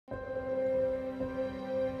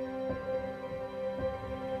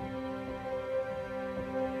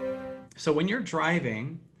So when you're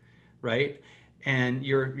driving, right, and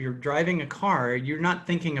you're driving a car, you're not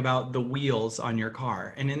thinking about the wheels on your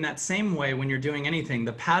car. And in that same way, when you're doing anything,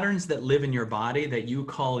 the patterns that live in your body that you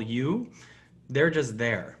call you, they're just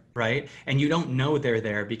there, right? And you don't know they're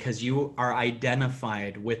there because you are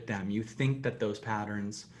identified with them. You think that those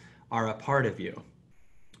patterns are a part of you,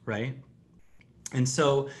 right? And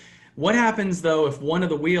so what happens though if one of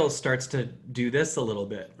the wheels starts to do this a little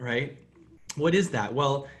bit, right? What is that?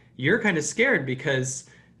 Well, you're kind of scared because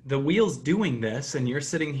the wheel's doing this and you're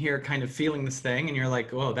sitting here kind of feeling this thing and you're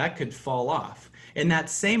like, oh, that could fall off. In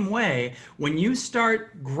that same way, when you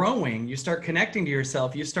start growing, you start connecting to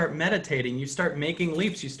yourself, you start meditating, you start making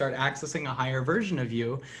leaps, you start accessing a higher version of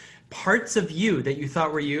you, parts of you that you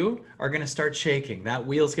thought were you are going to start shaking. That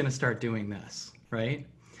wheel's going to start doing this, right?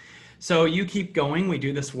 So you keep going, we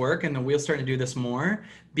do this work, and the wheel's starting to do this more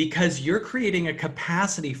because you're creating a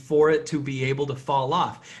capacity for it to be able to fall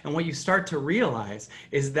off. And what you start to realize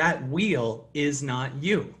is that wheel is not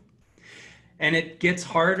you. And it gets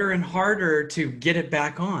harder and harder to get it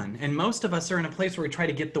back on. And most of us are in a place where we try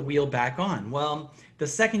to get the wheel back on. Well, the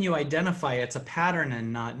second you identify it's a pattern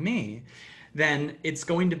and not me, then it's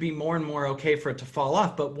going to be more and more okay for it to fall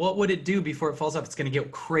off. But what would it do before it falls off? It's going to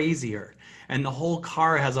get crazier. And the whole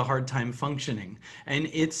car has a hard time functioning. And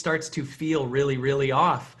it starts to feel really, really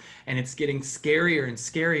off. And it's getting scarier and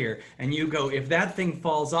scarier. And you go, if that thing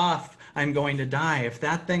falls off, I'm going to die. If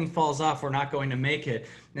that thing falls off, we're not going to make it.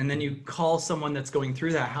 And then you call someone that's going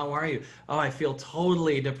through that. How are you? Oh, I feel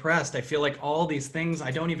totally depressed. I feel like all these things,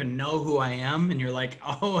 I don't even know who I am. And you're like,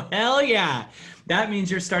 oh, hell yeah. That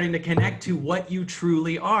means you're starting to connect to what you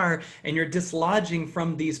truly are. And you're dislodging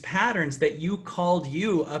from these patterns that you called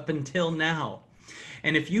you up until now.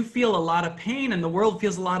 And if you feel a lot of pain and the world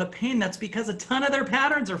feels a lot of pain, that's because a ton of their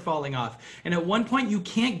patterns are falling off. And at one point you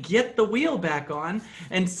can't get the wheel back on.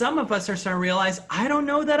 And some of us are starting to realize, I don't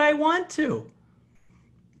know that I want to.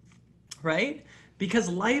 Right? Because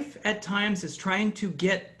life at times is trying to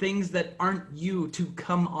get things that aren't you to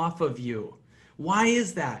come off of you. Why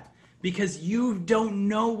is that? Because you don't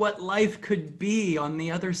know what life could be on the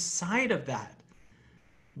other side of that.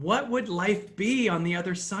 What would life be on the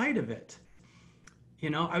other side of it? You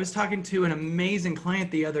know, I was talking to an amazing client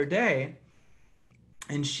the other day,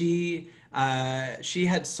 and she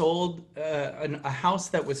had sold a house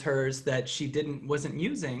that was hers that she wasn't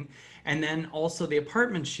using, and then also the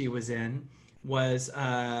apartment she was in was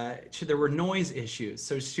there were noise issues,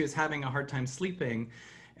 so she was having a hard time sleeping,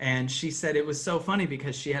 and she said it was so funny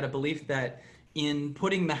because she had a belief that in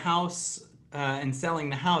putting the house and selling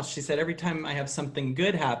the house, she said, every time I have something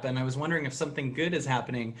good happen, I was wondering if something good is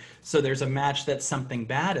happening, so there's a match that something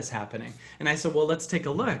bad is happening. And I said, well, let's take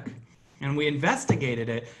a look. And we investigated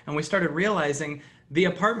it, and we started realizing the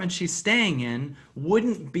apartment she's staying in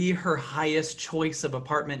wouldn't be her highest choice of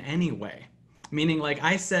apartment anyway. Meaning, like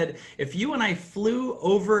I said, if you and I flew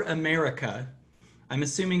over America, I'm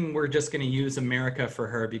assuming we're just going to use America for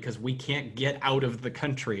her because we can't get out of the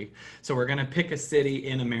country. So we're going to pick a city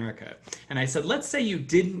in America. And I said, let's say you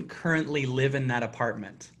didn't currently live in that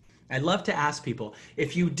apartment. I'd love to ask people,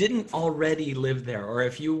 if you didn't already live there, or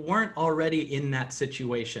if you weren't already in that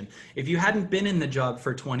situation, if you hadn't been in the job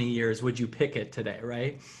for 20 years, would you pick it today,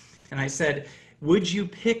 right? And I said, would you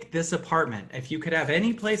pick this apartment? If you could have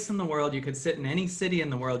any place in the world, you could sit in any city in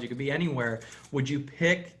the world, you could be anywhere, would you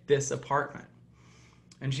pick this apartment?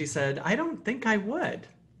 And she said, I don't think I would.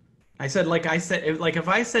 I said, like if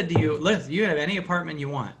I said to you, listen, you have any apartment you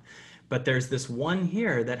want, but there's this one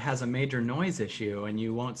here that has a major noise issue and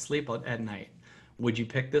you won't sleep at night. Would you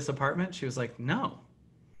pick this apartment? She was like, no.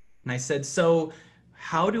 And I said, so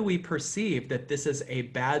how do we perceive that this is a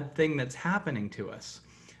bad thing that's happening to us?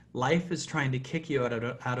 Life is trying to kick you out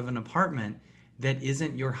of an apartment that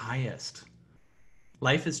isn't your highest.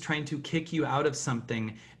 Life is trying to kick you out of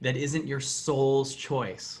something that isn't your soul's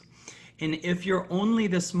choice. And if you're only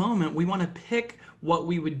this moment, we want to pick what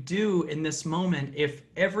we would do in this moment. If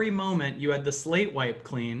every moment you had the slate wiped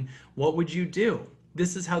clean, what would you do?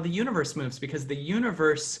 This is how the universe moves, because the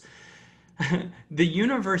universe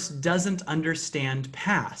doesn't understand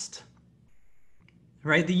past.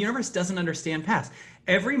 Right? The universe doesn't understand past.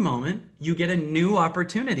 Every moment you get a new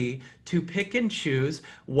opportunity to pick and choose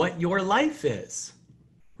what your life is.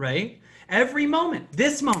 Right? Every moment,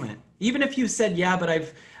 this moment, even if you said, yeah, but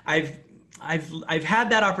I've had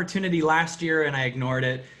that opportunity last year and I ignored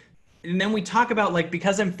it. And then we talk about, like,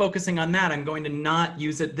 because I'm focusing on that, I'm going to not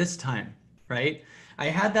use it this time, right? I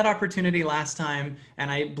had that opportunity last time and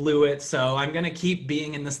I blew it. So I'm going to keep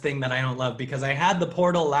being in this thing that I don't love because I had the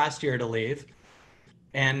portal last year to leave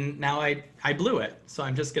and now I blew it. So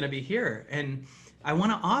I'm just going to be here. And I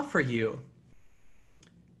want to offer you,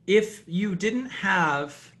 if you didn't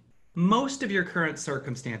have most of your current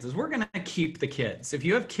circumstances, we're going to keep the kids. If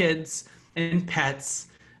you have kids and pets,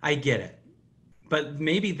 I get it. But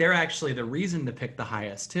maybe they're actually the reason to pick the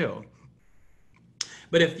highest too.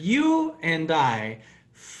 But if you and I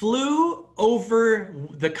flew over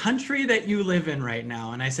the country that you live in right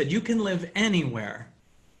now, and I said, you can live anywhere,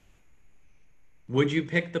 would you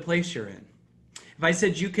pick the place you're in? If I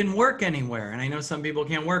said you can work anywhere, and I know some people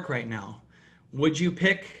can't work right now, would you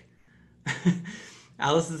pick?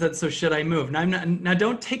 Allison said, so should I move? Now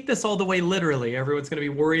don't take this all the way literally. Everyone's going to be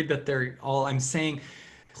worried that I'm saying,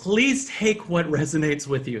 please take what resonates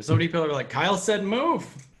with you. So many people are like, Kyle said move.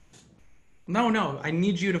 No, I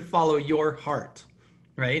need you to follow your heart,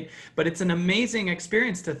 right? But it's an amazing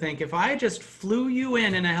experience to think, if I just flew you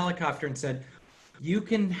in a helicopter and said, you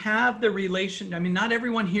can have the relation. I mean, not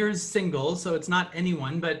everyone here is single, so it's not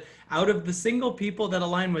anyone, but out of the single people that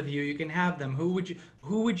align with you, you can have them. Who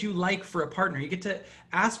would you like for a partner? You get to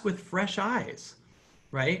ask with fresh eyes,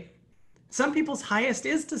 right? Some people's highest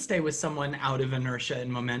is to stay with someone out of inertia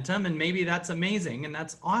and momentum, and maybe that's amazing and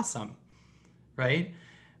that's awesome, right?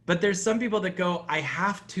 But there's some people that go, I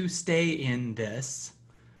have to stay in this.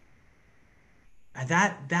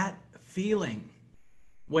 That feeling,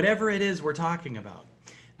 whatever it is we're talking about,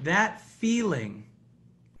 that feeling,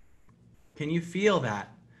 can you feel that?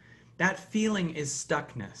 That feeling is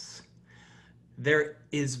stuckness. There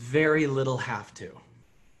is very little have to,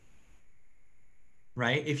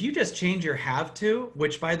 right? If you just change your have to,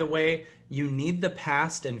 which by the way, you need the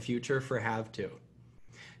past and future for have to.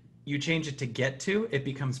 You change it to get to, it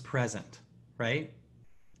becomes present, right?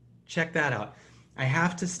 Check that out. I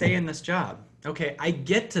have to stay in this job. Okay, I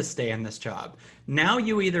get to stay in this job. Now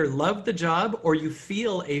you either love the job or you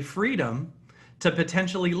feel a freedom to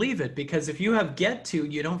potentially leave it, because if you have get to,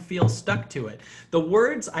 you don't feel stuck to it. The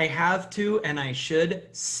words I have to and I should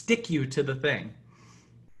stick you to the thing,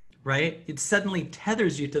 right? It suddenly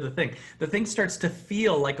tethers you to the thing. The thing starts to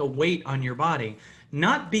feel like a weight on your body.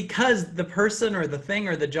 Not because the person or the thing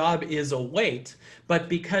or the job is a weight, but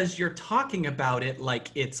because you're talking about it like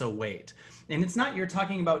it's a weight. And it's not you're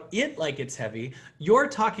talking about it like it's heavy. You're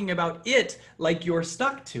talking about it like you're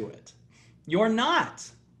stuck to it. You're not.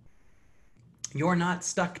 You're not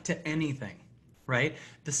stuck to anything, right?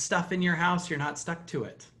 The stuff in your house, you're not stuck to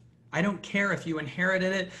it. I don't care if you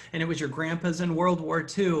inherited it and it was your grandpa's in World War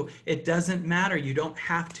II. It doesn't matter. You don't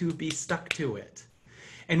have to be stuck to it.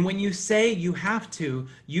 And when you say you have to,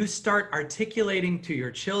 you start articulating to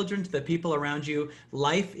your children, to the people around you,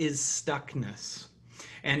 life is stuckness.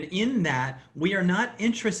 And in that, we are not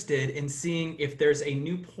interested in seeing if there's a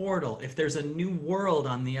new portal, if there's a new world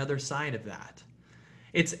on the other side of that.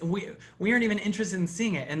 We aren't even interested in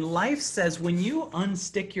seeing it. And life says when you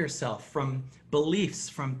unstick yourself from beliefs,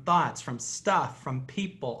 from thoughts, from stuff, from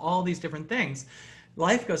people, all these different things,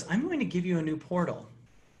 life goes, I'm going to give you a new portal.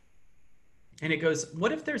 And it goes,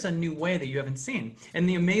 what if there's a new way that you haven't seen? And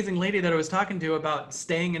the amazing lady that I was talking to about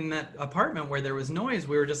staying in that apartment where there was noise,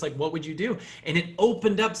 we were just like, what would you do? And it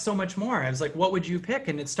opened up so much more. I was like, what would you pick?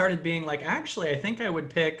 And it started being like, actually, I think I would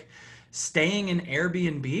pick staying in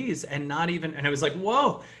Airbnbs and not even, and I was like,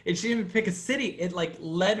 whoa, and she didn't even pick a city. It like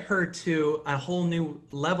led her to a whole new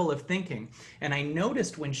level of thinking. And I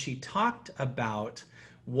noticed when she talked about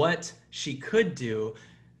what she could do,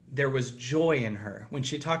 there was joy in her. When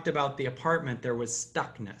she talked about the apartment, there was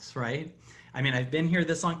stuckness, right? I mean, I've been here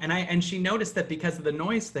this long, and she noticed that because of the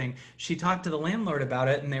noise thing, she talked to the landlord about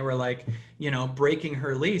it, and they were like, you know, breaking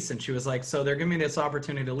her lease, and she was like, so they're giving me this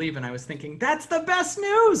opportunity to leave, and I was thinking, that's the best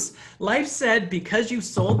news! Life said, because you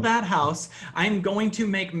sold that house, I'm going to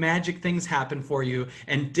make magic things happen for you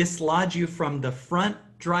and dislodge you from the front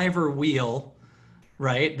driver wheel,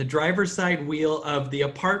 right? The driver's side wheel of the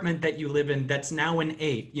apartment that you live in that's now an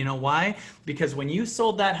 8. You know why? Because when you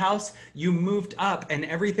sold that house, you moved up and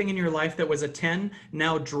everything in your life that was a 10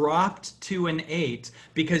 now dropped to an 8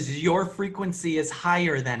 because your frequency is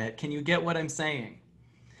higher than it. Can you get what I'm saying?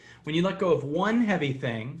 When you let go of one heavy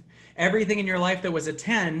thing, everything in your life that was a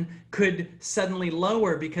 10 could suddenly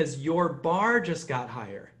lower because your bar just got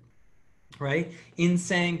higher. Right? In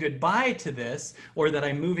saying goodbye to this, or that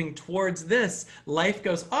I'm moving towards this, life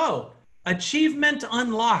goes, oh, achievement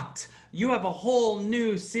unlocked. You have a whole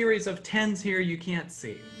new series of 10s here you can't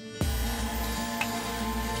see.